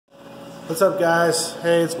What's up, guys?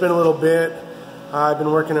 Hey, it's been a little bit. I've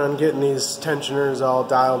been working on getting these tensioners all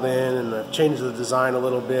dialed in, and I've changed the design a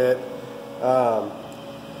little bit. But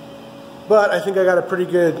I think I got a pretty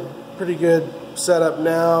good setup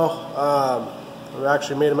now. I've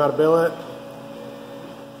actually made them out of billet,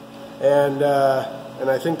 and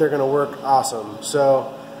I think they're going to work awesome.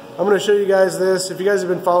 So I'm going to show you guys this. If you guys have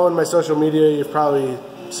been following my social media, you've probably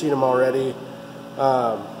seen them already.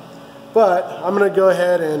 But I'm going to go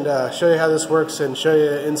ahead and show you how this works and show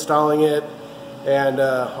you installing it and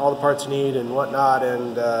all the parts you need and whatnot.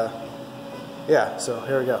 And yeah, so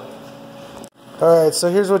here we go. Alright,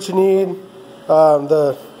 so here's what you need.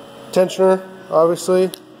 The tensioner,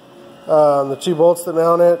 obviously, the 2 bolts that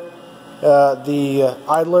mount it, the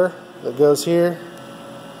idler that goes here,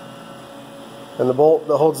 and the bolt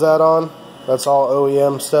that holds that on. That's all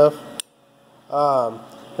OEM stuff.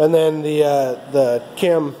 And then the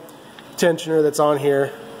cam tensioner that's on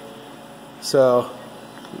here. So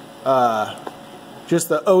just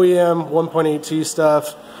the OEM 1.82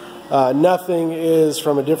 stuff. Nothing is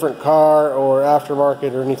from a different car or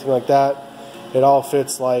aftermarket or anything like that. It all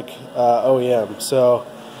fits like OEM. So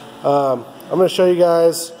I'm going to show you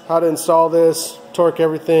guys how to install this, torque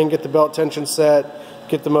everything, get the belt tension set,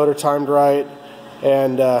 get the motor timed right,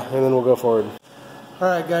 and then we'll go forward.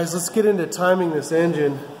 Alright guys, let's get into timing this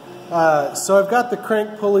engine. So I've got the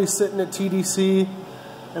crank pulley sitting at TDC,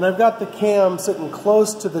 and I've got the cam sitting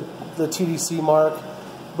close to the TDC mark,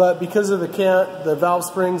 but because of the valve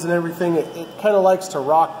springs and everything, it kind of likes to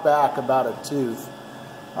rock back about a tooth.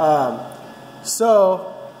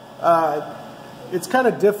 It's kind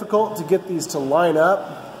of difficult to get these to line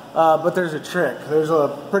up, but there's a trick. There's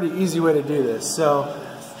a pretty easy way to do this. So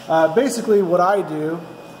basically what I do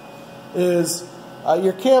is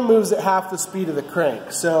your cam moves at half the speed of the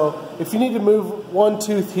crank. So if you need to move 1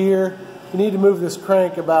 tooth here, you need to move this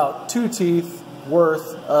crank about 2 teeth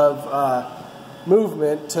worth of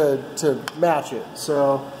movement to match it.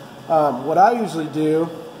 So what I usually do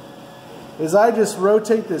is I just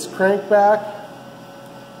rotate this crank back,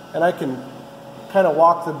 and I can kind of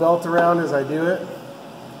walk the belt around as I do it.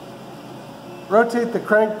 Rotate the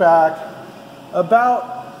crank back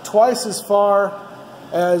about twice as far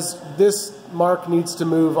as this mark needs to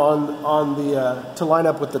move to line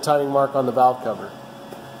up with the timing mark on the valve cover.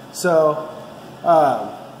 So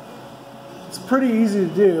it's pretty easy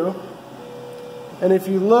to do. And if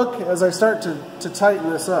you look as I start to tighten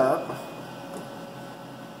this up,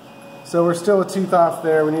 so we're still a tooth off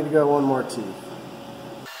there, we need to go 1 more tooth.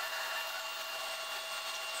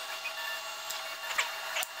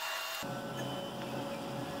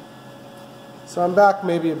 So I'm back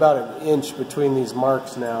maybe about 1 inch between these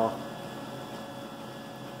marks now.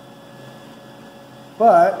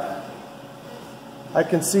 But I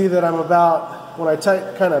can see that I'm about, when I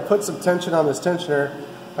kind of put some tension on this tensioner,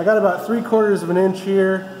 I got about 3/4 of an inch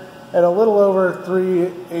here and a little over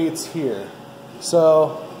 3/8 here.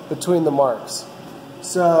 So between the marks.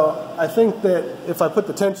 So I think that if I put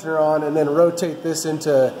the tensioner on and then rotate this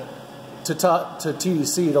into to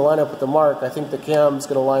TDC to line up with the mark, I think the cam's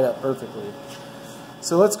going to line up perfectly.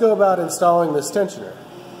 So let's go about installing this tensioner.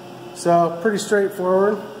 So pretty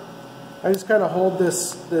straightforward. I just kind of hold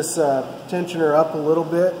this tensioner up a little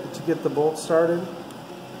bit to get the bolt started.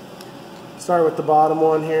 Start with the bottom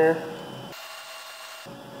one here.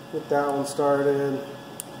 Get that one started.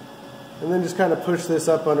 And then just kind of push this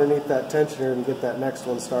up underneath that tensioner and get that next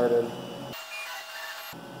one started.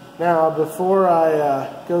 Now, before I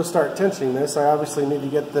go start tensioning this, I obviously need to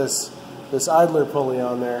get this idler pulley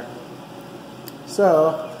on there.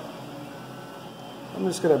 So I'm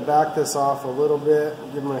just going to back this off a little bit,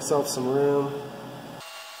 give myself some room,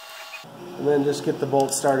 and then just get the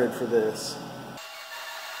bolt started for this.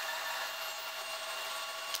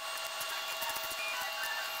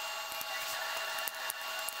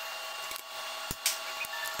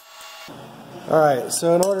 Alright,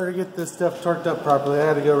 so in order to get this stuff torqued up properly, I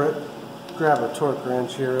had to go grab a torque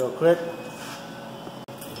wrench here real quick.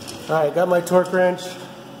 Alright, got my torque wrench.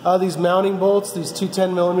 These mounting bolts, these 2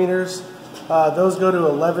 10mm, those go to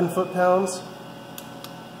 11 foot-pounds,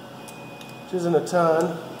 which isn't a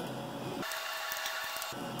ton.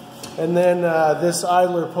 And then this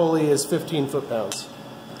idler pulley is 15 foot-pounds.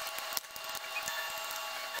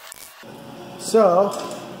 So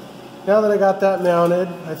now that I got that mounted,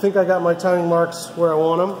 I think I got my timing marks where I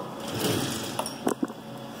want them.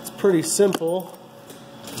 It's pretty simple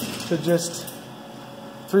to just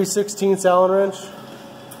 3/16 Allen wrench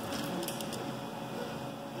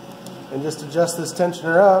and just adjust this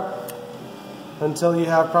tensioner up until you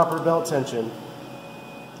have proper belt tension.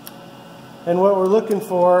 And what we're looking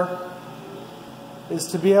for is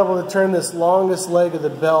to be able to turn this longest leg of the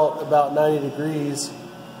belt about 90 degrees.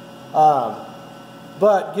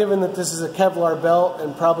 But given that this is a Kevlar belt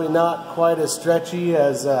and probably not quite as stretchy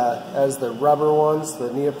as the rubber ones,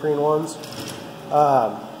 the neoprene ones,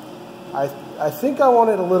 I think I want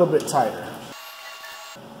it a little bit tighter.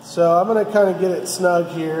 So I'm going to kind of get it snug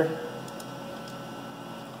here.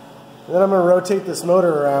 And then I'm going to rotate this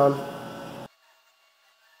motor around.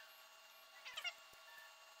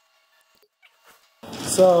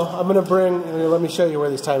 So I'm going to bring, let me show you where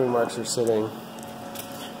these timing marks are sitting.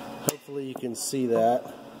 Hopefully you can see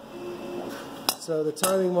that. So the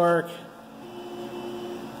timing mark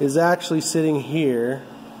is actually sitting here,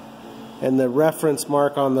 and the reference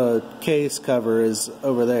mark on the case cover is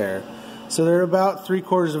over there. So they're about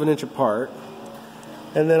 3/4 of an inch apart.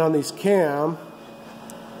 And then on these cam,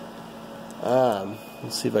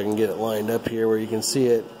 let's see if I can get it lined up here where you can see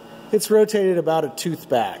it. It's rotated about a tooth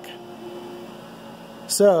back.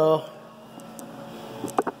 So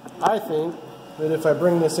I think that if I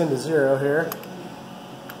bring this into 0 here,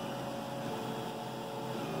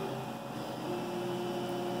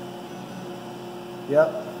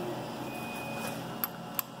 yep.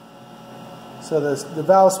 So the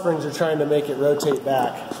valve springs are trying to make it rotate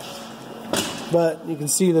back. But you can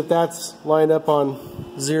see that that's lined up on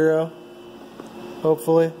 0,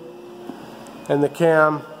 hopefully. And the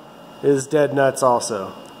cam is dead nuts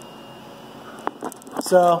also.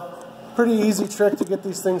 So, pretty easy trick to get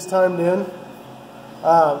these things timed in.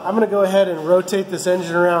 I'm going to go ahead and rotate this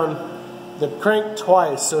engine around the crank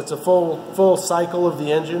twice, so it's a full cycle of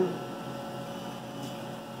the engine.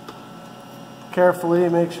 Carefully,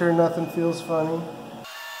 make sure nothing feels funny.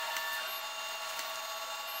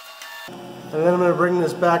 And then I'm going to bring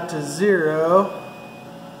this back to 0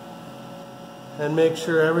 and make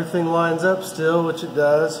sure everything lines up still, which it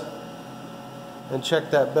does, and check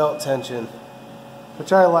that belt tension,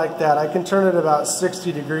 which I like that. I can turn it about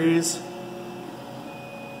 60 degrees,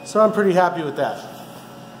 so I'm pretty happy with that.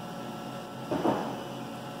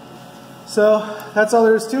 So that's all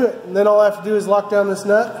there is to it. And then all I have to do is lock down this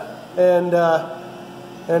nut, and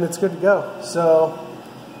it's good to go. So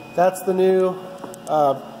that's the new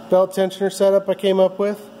belt tensioner setup I came up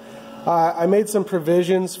with. I made some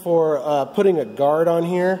provisions for putting a guard on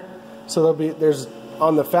here. So there's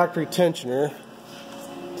on the factory tensioner.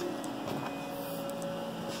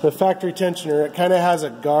 The factory tensioner, it kind of has a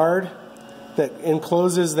guard that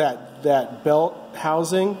encloses that belt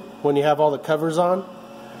housing when you have all the covers on.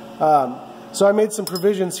 So I made some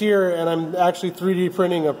provisions here, and I'm actually 3D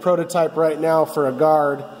printing a prototype right now for a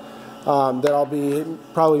guard that I'll be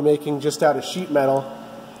probably making just out of sheet metal.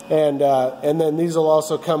 And then these will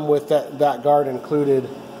also come with that guard included.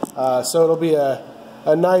 So it'll be a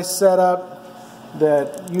nice setup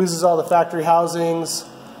that uses all the factory housings,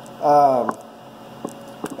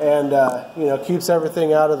 and you know, keeps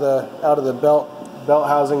everything out of the belt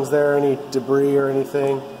housings there, any debris or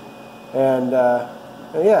anything. And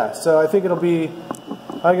yeah, so I think it'll be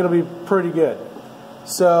pretty good.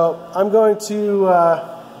 So I'm going to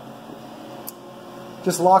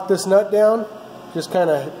just lock this nut down, just kind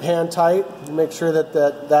of hand tight, and make sure that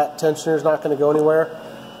tensioner is not going to go anywhere.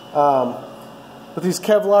 With these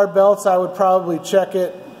Kevlar belts, I would probably check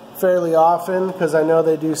it fairly often because I know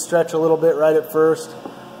they do stretch a little bit right at first.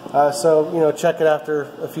 So you know, check it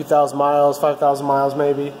after a few thousand miles, 5,000 miles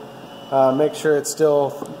maybe. Make sure it's still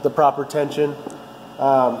the proper tension.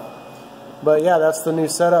 But yeah, that's the new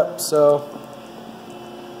setup, so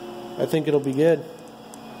I think it'll be good.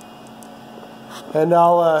 And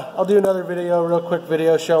I'll do another video, real quick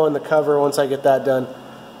video showing the cover once I get that done.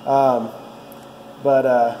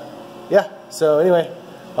 Yeah, so anyway,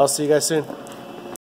 I'll see you guys soon.